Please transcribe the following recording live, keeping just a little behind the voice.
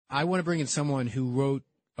I want to bring in someone who wrote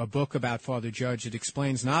a book about Father Judge that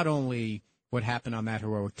explains not only what happened on that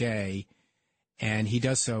heroic day, and he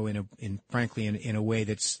does so frankly in a way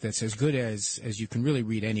that's as good as you can really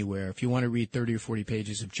read anywhere. If you want to read 30 or 40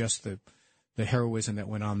 pages of just the heroism that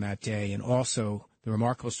went on that day, and also the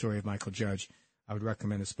remarkable story of Michael Judge, I would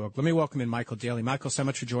recommend this book. Let me welcome in Michael Daly. Michael, so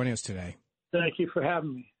much for joining us today. Thank you for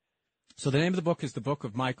having me. So the name of the book is The Book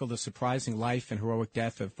of Michael, The Surprising Life and Heroic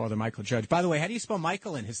Death of Father Michael Judge. By the way, how do you spell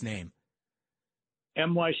Michael in his name?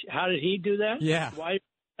 M-Y, how did he do that? Yeah. Why?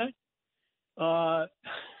 A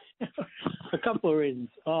couple of reasons.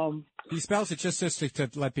 He spells it just to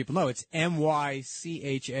let people know. It's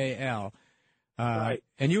M-Y-C-H-A-L. Right.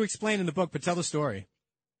 And you explain in the book, but tell the story.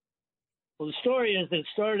 Well, the story is that it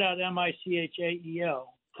started out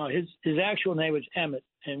M-I-C-H-A-E-L. His actual name was Emmett,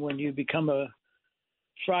 and when you become a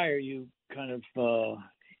friar, you kind of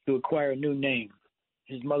you acquire a new name.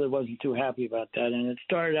 His mother wasn't too happy about that, and it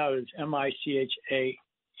started out as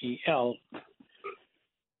M-I-C-H-A-E-L,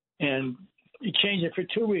 and he changed it for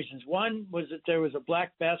two reasons. One was that there was a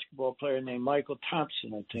black basketball player named Michael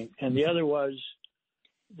Thompson, I think, and the other was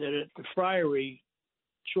that at the friary,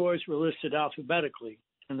 chores were listed alphabetically,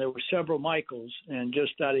 and there were several Michaels, and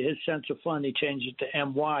just out of his sense of fun, he changed it to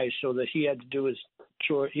M-Y so that he had to do his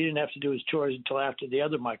chore. He didn't have to do his chores until after the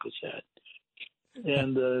other Michaels had.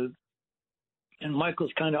 And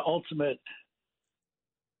Michael's kind of ultimate.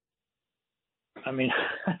 I mean,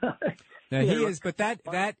 now he is, but that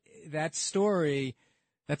story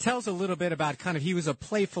that tells a little bit about kind of he was a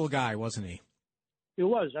playful guy, wasn't he? He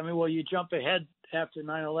was. I mean, well, you jump ahead after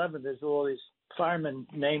 9/11. There's all these firemen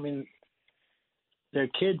naming their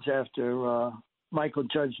kids after Michael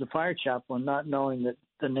Judge, the fire chaplain, not knowing that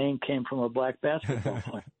the name came from a black basketball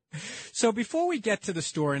player. So before we get to the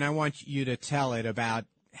story, and I want you to tell it about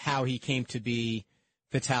how he came to be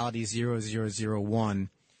Fatality 0001,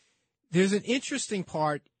 there's an interesting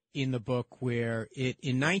part in the book where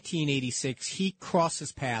in 1986, he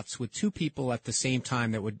crosses paths with two people at the same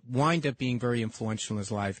time that would wind up being very influential in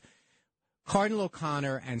his life, Cardinal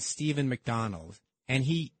O'Connor and Stephen McDonald. And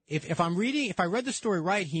if I read the story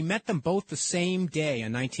right, he met them both the same day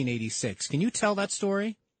in 1986. Can you tell that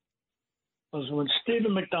story? It was when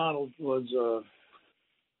Stephen McDonald was a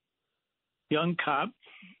young cop,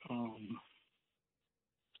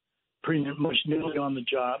 pretty much newly on the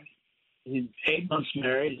job. He's 8 months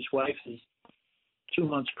married. His wife is 2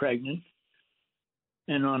 months pregnant.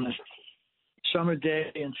 And on a summer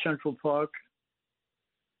day in Central Park,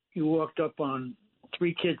 he walked up on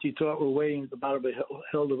 3 kids he thought were waiting at the bottom of a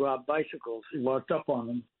hill to rob bicycles. He walked up on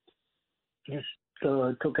them, just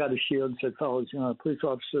took out his shield and said, "Fellas, police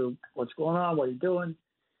officer, what's going on? What are you doing?"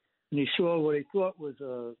 And he saw what he thought was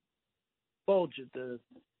a bulge at the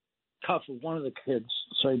cuff of one of the kids.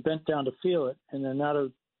 So he bent down to feel it, and then out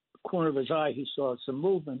of the corner of his eye, he saw some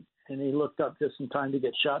movement, and he looked up just in time to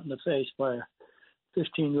get shot in the face by a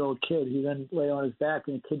 15-year-old kid. He then lay on his back,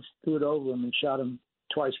 and the kid stood over him and shot him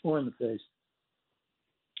twice more in the face.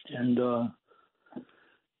 And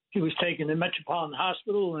he was taken to Metropolitan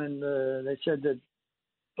Hospital, and they said that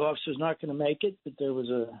the officer's not going to make it, but there was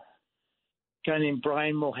a guy named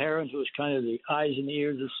Brian Mulheron who was kind of the eyes and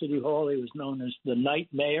ears of City Hall. He was known as the night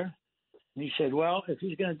mayor. And he said, well, if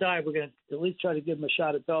he's going to die, we're going to at least try to give him a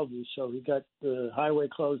shot at Bellevue. So he got the highway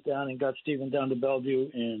closed down and got Stephen down to Bellevue.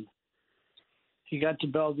 And he got to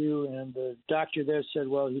Bellevue, and the doctor there said,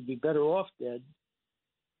 well, he'd be better off dead.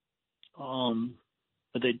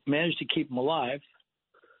 But they managed to keep him alive.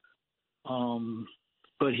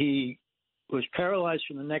 But he was paralyzed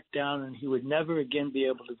from the neck down, and he would never again be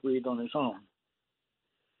able to breathe on his own.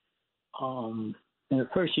 And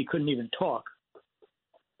at first he couldn't even talk.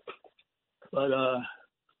 But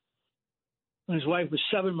when his wife was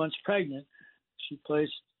 7 months pregnant, she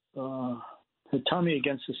placed her tummy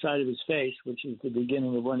against the side of his face, which is the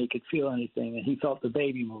beginning of when he could feel anything, and he felt the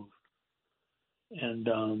baby move. And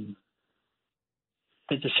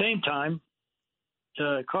at the same time,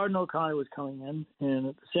 Cardinal O'Connor was coming in, and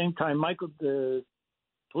at the same time, Michael, the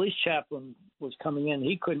police chaplain, was coming in.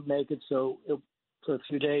 He couldn't make it, for a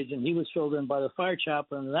few days, and he was filled in by the fire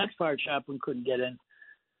chaplain, and that fire chaplain couldn't get in.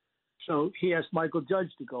 So he asked Michael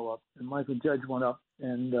Judge to go up, and Michael Judge went up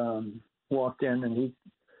and walked in, and he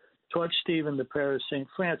taught Stephen the prayer of St.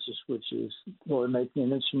 Francis, which is, Lord, make me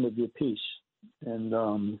an instrument of your peace. And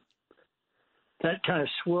that kind of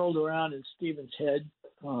swirled around in Stephen's head,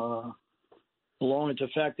 along with the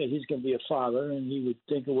fact that he's going to be a father, and he would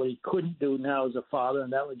think of what he couldn't do now as a father,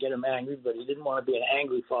 and that would get him angry, but he didn't want to be an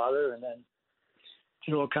angry father. And then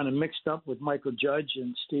it all kind of mixed up with Michael Judge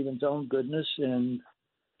and Stephen's own goodness, and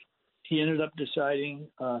he ended up deciding,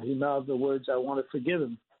 he mouthed the words, "I want to forgive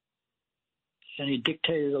him." and he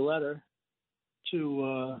dictated a letter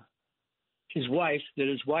to his wife that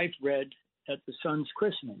his wife read at the son's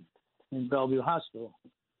christening in Bellevue Hospital.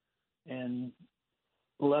 And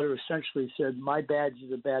the letter essentially said, "My badge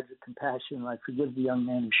is a badge of compassion, and I forgive the young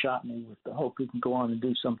man who shot me with the hope he can go on and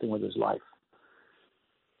do something with his life."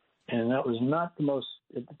 And that was not the most,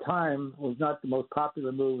 at the time, was not the most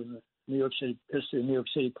popular move in the New York City history of the New York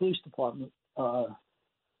City Police Department. A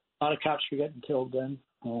lot of cops were getting killed then.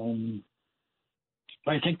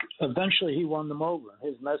 I think eventually he won them over.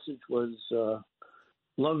 His message was,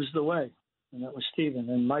 "Love is the way," and that was Stephen.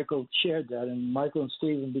 And Michael shared that, and Michael and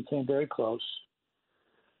Stephen became very close.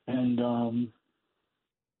 And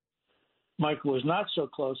Michael was not so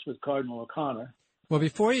close with Cardinal O'Connor. Well,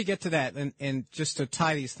 before you get to that, and just to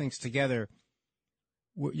tie these things together,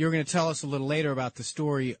 you're going to tell us a little later about the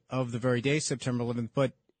story of the very day, September 11th,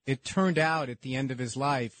 but it turned out at the end of his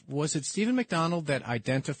life, was it Stephen McDonald that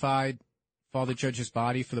identified Father Judge's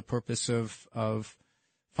body for the purpose of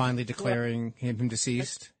finally declaring him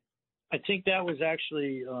deceased? I think that was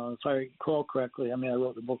actually, if I recall correctly, I mean, I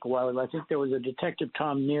wrote the book a while ago, I think there was a detective,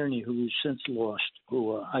 Tom Nearney, who was since lost,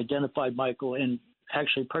 who identified Michael and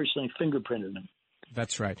actually personally fingerprinted him.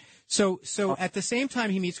 That's right. So at the same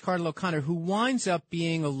time he meets Cardinal O'Connor, who winds up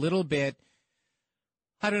being a little bit,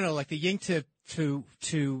 I don't know, like the yin to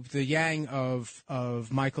the yang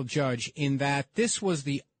of Michael Judge, in that this was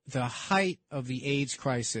the height of the AIDS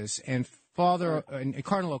crisis, and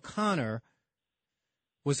Cardinal O'Connor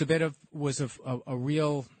was a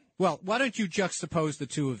real. Well, why don't you juxtapose the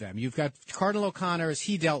two of them? You've got Cardinal O'Connor as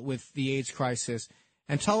he dealt with the AIDS crisis,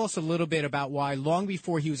 and tell us a little bit about why, long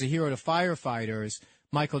before he was a hero to firefighters,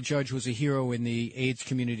 Michael Judge was a hero in the AIDS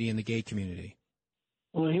community and the gay community.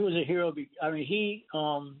 Well, he was a hero. I mean,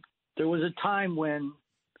 there was a time when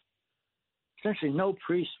essentially no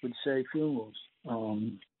priest would say funerals.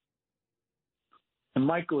 And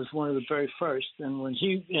Michael was one of the very first. And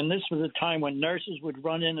this was a time when nurses would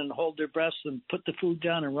run in and hold their breaths and put the food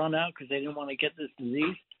down and run out because they didn't want to get this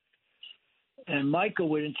disease. And Michael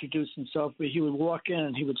would introduce himself, but he would walk in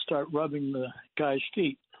and he would start rubbing the guy's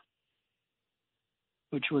feet,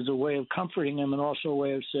 which was a way of comforting him and also a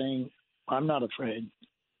way of saying, "I'm not afraid."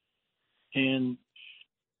 And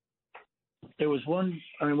there was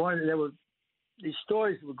there were these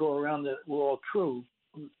stories that would go around that were all true.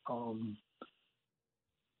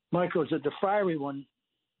 Michael was at the Friary one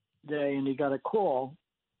day, and he got a call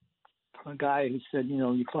from a guy who said,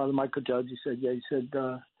 "You Father Michael Judge?" He said, "Yeah." He said,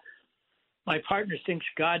 "My partner thinks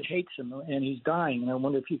God hates him, and he's dying, and I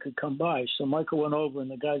wonder if you could come by." So Michael went over, and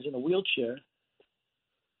the guy's in a wheelchair,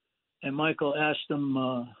 and Michael asked him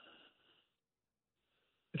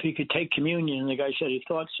if he could take communion, and the guy said he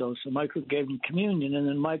thought so. So Michael gave him communion, and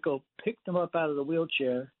then Michael picked him up out of the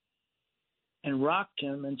wheelchair and rocked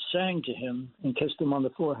him and sang to him and kissed him on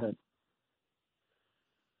the forehead.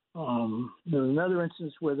 There was another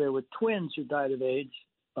instance where there were twins who died of AIDS,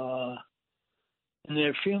 and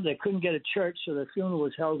their funeral, they couldn't get a church, so their funeral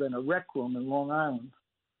was held in a rec room in Long Island.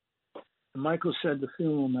 And Michael said the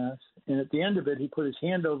funeral mass, and at the end of it, he put his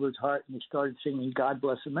hand over his heart and he started singing "God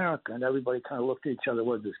Bless America," and everybody kind of looked at each other,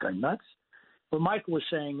 "Was this guy nuts?" What Michael was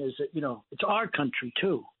saying is that, it's our country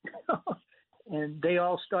too. And they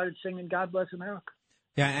all started singing "God Bless America."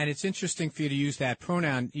 Yeah, and it's interesting for you to use that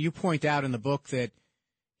pronoun. You point out in the book that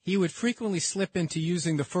he would frequently slip into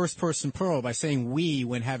using the first-person plural by saying "we"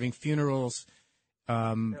 when having funerals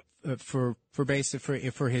for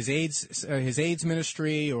his AIDS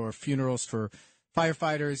ministry or funerals for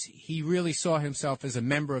firefighters. He really saw himself as a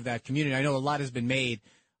member of that community. I know a lot has been made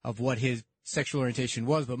of what his sexual orientation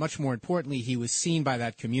was, but much more importantly, he was seen by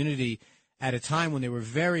that community at a time when they were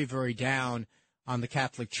very, very down on the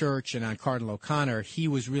Catholic Church and on Cardinal O'Connor. He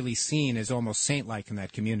was really seen as almost saint-like in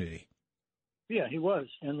that community. Yeah, he was.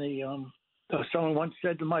 And someone once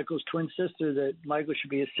said to Michael's twin sister that Michael should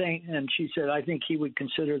be a saint, and she said, "I think he would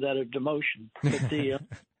consider that a demotion." But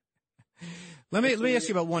Let me ask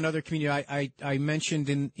you about one other community. I mentioned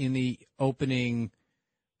in the opening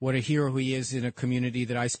what a hero he is in a community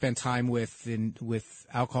that I spent time with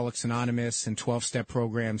Alcoholics Anonymous and 12-step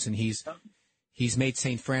programs, and he's made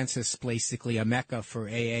St. Francis basically a mecca for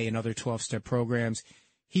AA and other 12-step programs.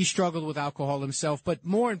 He struggled with alcohol himself, but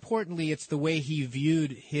more importantly, it's the way he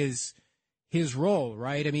viewed his role,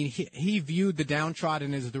 right? I mean, he viewed the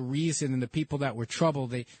downtrodden as the reason, and the people that were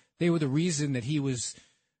troubled, they were the reason that he was.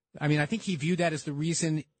 I mean, I think he viewed that as the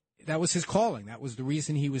reason. That was his calling. That was the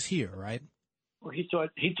reason he was here, right? Well, he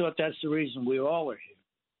thought that's the reason we all are here.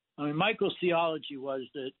 I mean, Michael's theology was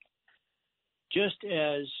that just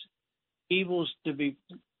as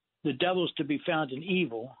the devil's to be found in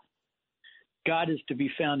evil, God is to be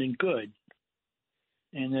found in good.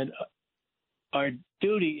 and that our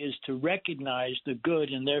duty is to recognize the good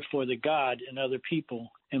and therefore the God in other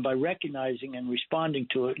people, and by recognizing and responding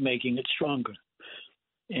to it, making it stronger.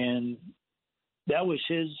 And that was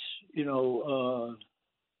his, and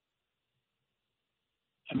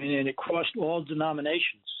it crossed all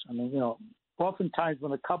denominations. Oftentimes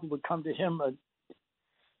when a couple would come to him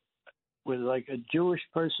with like a Jewish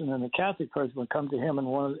person and a Catholic person would come to him, and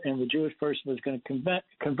the Jewish person was going to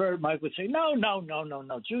convert, Mike would say, no.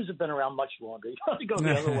 Jews have been around much longer. You have to go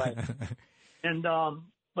the other way. And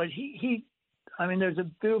but there's a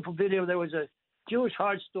beautiful video. There was a Jewish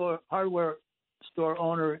hardware store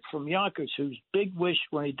owner from Yonkers whose big wish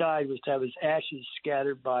when he died was to have his ashes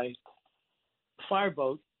scattered by a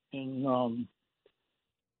fireboat in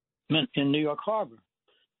New York Harbor.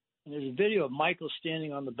 And there's a video of Michael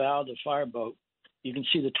standing on the bow of the fireboat. You can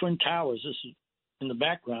see the Twin Towers. This is in the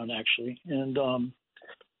background, actually. And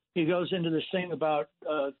he goes into this thing about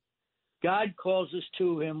God calls us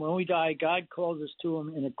to him. When we die, God calls us to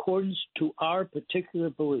him in accordance to our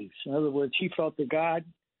particular beliefs. In other words, he felt that God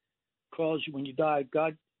calls you when you die.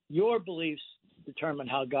 God, your beliefs determine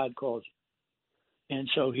how God calls you. And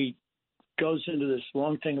so he goes into this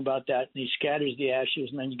long thing about that, and he scatters the ashes,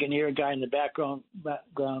 and then you can hear a guy in the background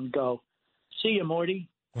go, "See you, Morty."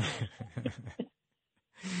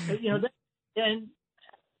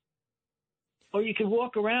 Or you could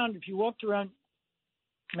walk around. If you walked around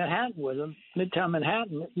Manhattan with him, Midtown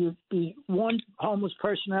Manhattan, you'd be one homeless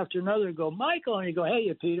person after another would go, "Michael," and you go, "Hey,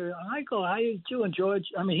 you Peter." "Michael, how you doing, George?"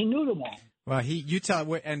 He knew them all. Well,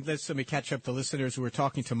 let me catch up the listeners. We're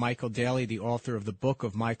talking to Michael Daly, the author of the book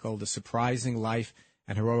of Michael, The Surprising Life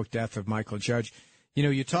and Heroic Death of Michael Judge.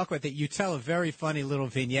 You talk about that. You tell a very funny little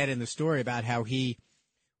vignette in the story about how he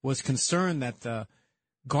was concerned that the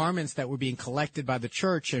garments that were being collected by the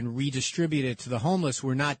church and redistributed to the homeless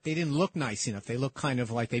they didn't look nice enough. They looked kind of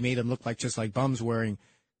like they made them look like just like bums wearing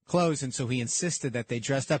clothes. And so he insisted that they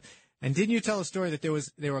dressed up. And didn't you tell a story that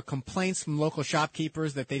there were complaints from local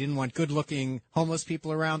shopkeepers that they didn't want good-looking homeless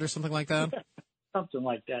people around or something like that? Something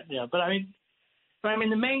like that, yeah. But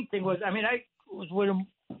the main thing was, I was with him.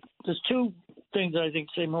 There's two things that I think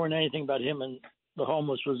say more than anything about him and the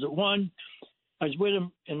homeless was that one, I was with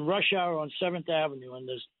him in rush hour on 7th Avenue, and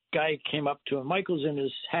this guy came up to him. Michael's in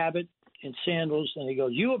his habit and sandals, and he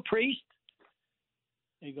goes, "You a priest?"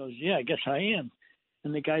 And he goes, "Yeah, I guess I am."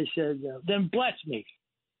 And the guy said, "Then bless me."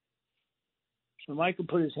 So Michael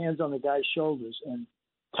put his hands on the guy's shoulders and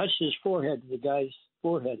touched his forehead to the guy's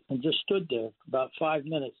forehead and just stood there for about 5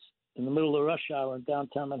 minutes in the middle of rush hour in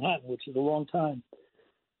downtown Manhattan, which is a long time.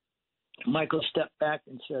 Michael stepped back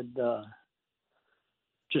and said,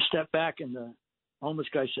 just step back, and the homeless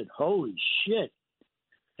guy said, "Holy shit."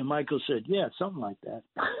 And Michael said, "Yeah, something like that."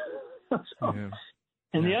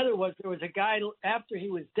 And the other was, there was a guy, after he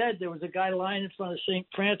was dead, there was a guy lying in front of St.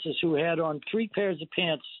 Francis who had on 3 pairs of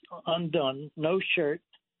pants undone, no shirt.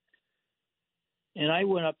 And I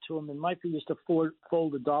went up to him, and Michael used to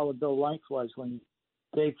fold a dollar bill lengthwise when he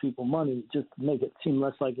gave people money just to make it seem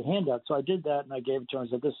less like a handout. So I did that, and I gave it to him. I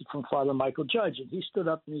said, "This is from Father Michael Judge." And he stood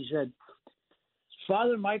up and he said,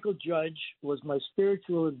 "Father Michael Judge was my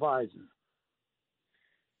spiritual advisor."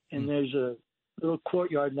 And there's a little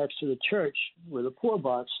courtyard next to the church with a poor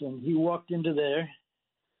box, and he walked into there,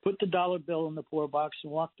 put the dollar bill in the poor box,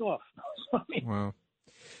 and walked off. Wow.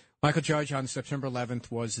 Michael Judge on September 11th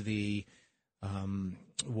was the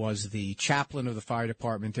chaplain of the fire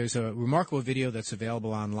department. There's a remarkable video that's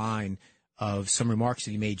available online of some remarks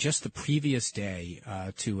that he made just the previous day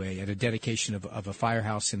at a dedication of a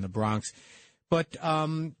firehouse in the Bronx. But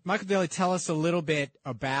Michael Daly, tell us a little bit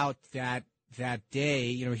about that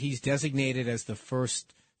day. He's designated as the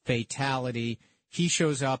first fatality. He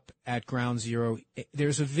shows up at Ground Zero.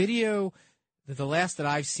 There's a video, the last that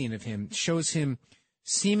I've seen of him, shows him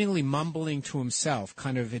seemingly mumbling to himself.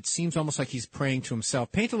 It seems almost like he's praying to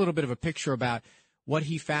himself. Paint a little bit of a picture about what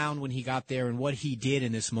he found when he got there and what he did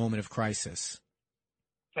in this moment of crisis.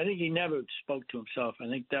 I think he never spoke to himself. I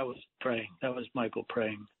think that was praying. That was Michael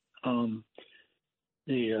praying.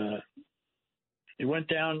 He went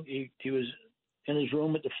down. He was in his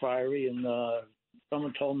room at the Friary, and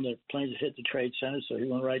someone told him that planes had hit the Trade Center, so he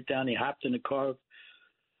went right down. He hopped in a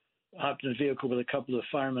vehicle with a couple of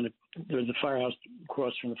firemen. There was a firehouse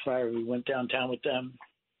across from the Friary. We went downtown with them,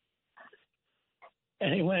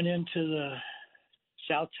 and he went into the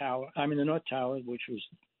the North Tower, which was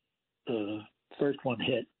the first one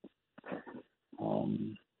hit.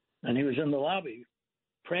 And he was in the lobby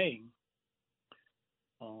praying.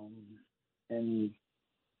 And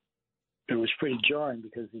it was pretty jarring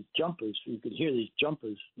because these jumpers, you could hear these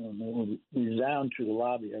jumpers, resound through the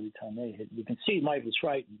lobby every time they hit. You can see Mike was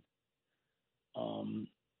frightened. And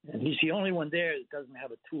he's the only one there that doesn't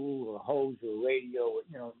have a tool or a hose or a radio.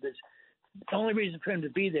 The only reason for him to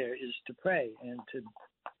be there is to pray and to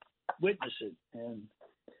witness it. And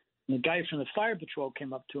the guy from the fire patrol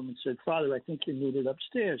came up to him and said, "Father, I think you're needed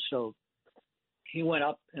upstairs." So he went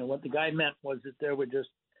up, and what the guy meant was that there were just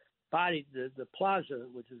bodies, the plaza,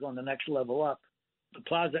 which is on the next level up, the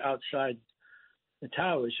plaza outside the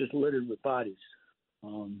tower is just littered with bodies.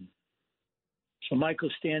 So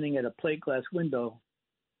Michael's standing at a plate glass window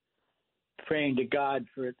praying to God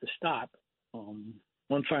for it to stop.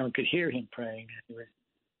 One fireman could hear him praying. He was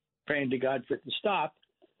praying to God for it to stop.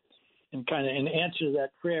 And kind of in answer to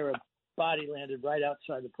that prayer, a body landed right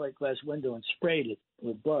outside the plate glass window and sprayed it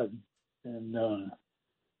with blood. And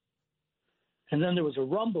then there was a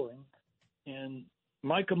rumbling, and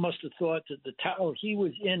Michael must have thought that the tower he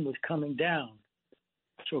was in was coming down.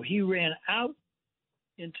 So he ran out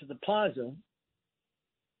into the plaza,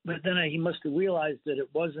 but then he must have realized that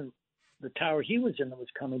it wasn't the tower he was in that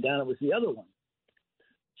was coming down, it was the other one.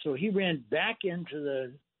 So he ran back into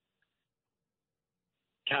the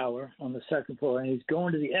tower on the second floor, and he's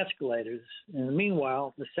going to the escalators. And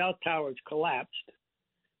meanwhile, the south tower has collapsed,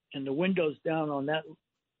 and the windows down on the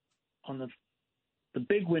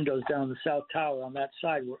big windows down the south tower on that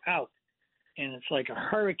side were out. And it's like a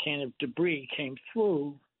hurricane of debris came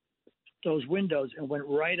through those windows and went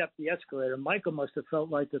right up the escalator. Michael must have felt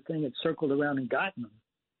like the thing had circled around and gotten him.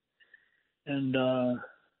 And a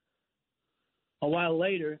while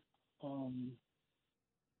later,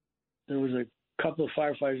 there was a couple of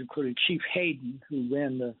firefighters, including Chief Hayden, who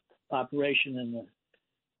ran the operation in the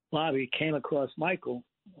lobby, came across Michael.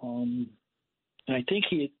 And I think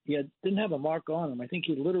he didn't have a mark on him. I think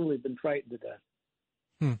he'd literally been frightened to death.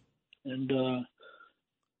 And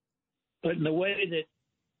but in the way that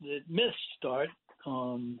the myths start,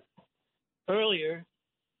 earlier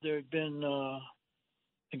there had been a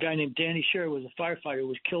guy named Danny Sher was a firefighter who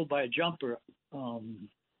was killed by a jumper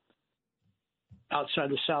outside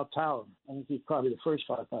the South Tower. I think he's probably the first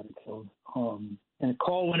firefighter killed. And a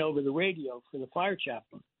call went over the radio for the fire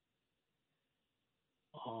chaplain.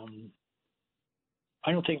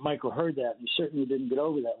 I don't think Michael heard that. He certainly didn't get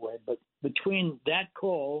over that way. But between that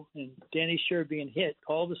call and Danny Sher being hit,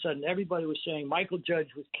 all of a sudden everybody was saying Michael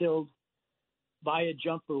Judge was killed by a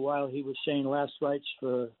jumper while he was saying last rites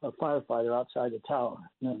for a firefighter outside the tower.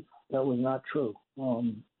 No, that was not true.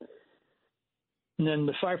 And then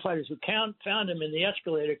the firefighters who found him in the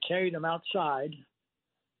escalator carried him outside,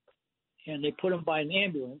 and they put him by an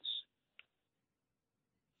ambulance.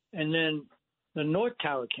 And then the North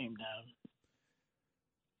Tower came down,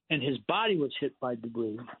 and his body was hit by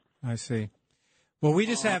debris. I see. Well, we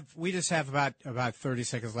just have about 30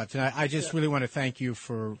 seconds left, and I just really want to thank you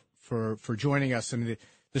for joining us. And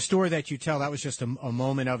the story that you tell, that was just a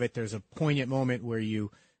moment of it. There's a poignant moment where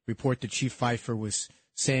you report that Chief Pfeiffer was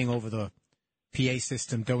saying over the PA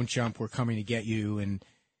system, "Don't jump, we're coming to get you."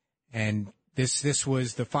 And this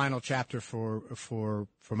was the final chapter for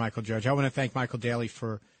Michael Judge. I want to thank Michael Daly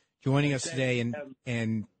for joining us today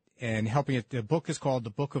and helping it. The book is called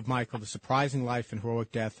The Book of Michael: The Surprising Life and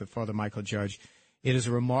Heroic Death of Father Michael Judge. It is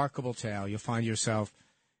a remarkable tale. You'll find yourself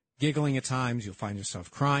giggling at times. You'll find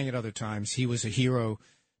yourself crying at other times. He was a hero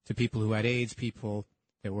to people who had AIDS, people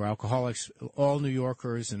that were alcoholics, all New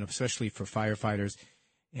Yorkers, and especially for firefighters.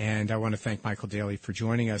 And I want to thank Michael Daly for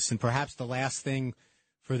joining us. And perhaps the last thing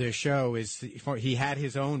for this show is he had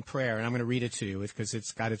his own prayer, and I'm going to read it to you because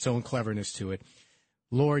it's got its own cleverness to it.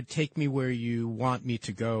 Lord, take me where you want me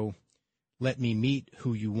to go. Let me meet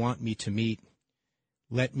who you want me to meet.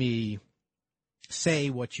 Let me say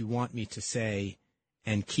what you want me to say,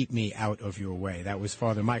 and keep me out of your way. That was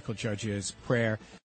Father Michael Judge's prayer.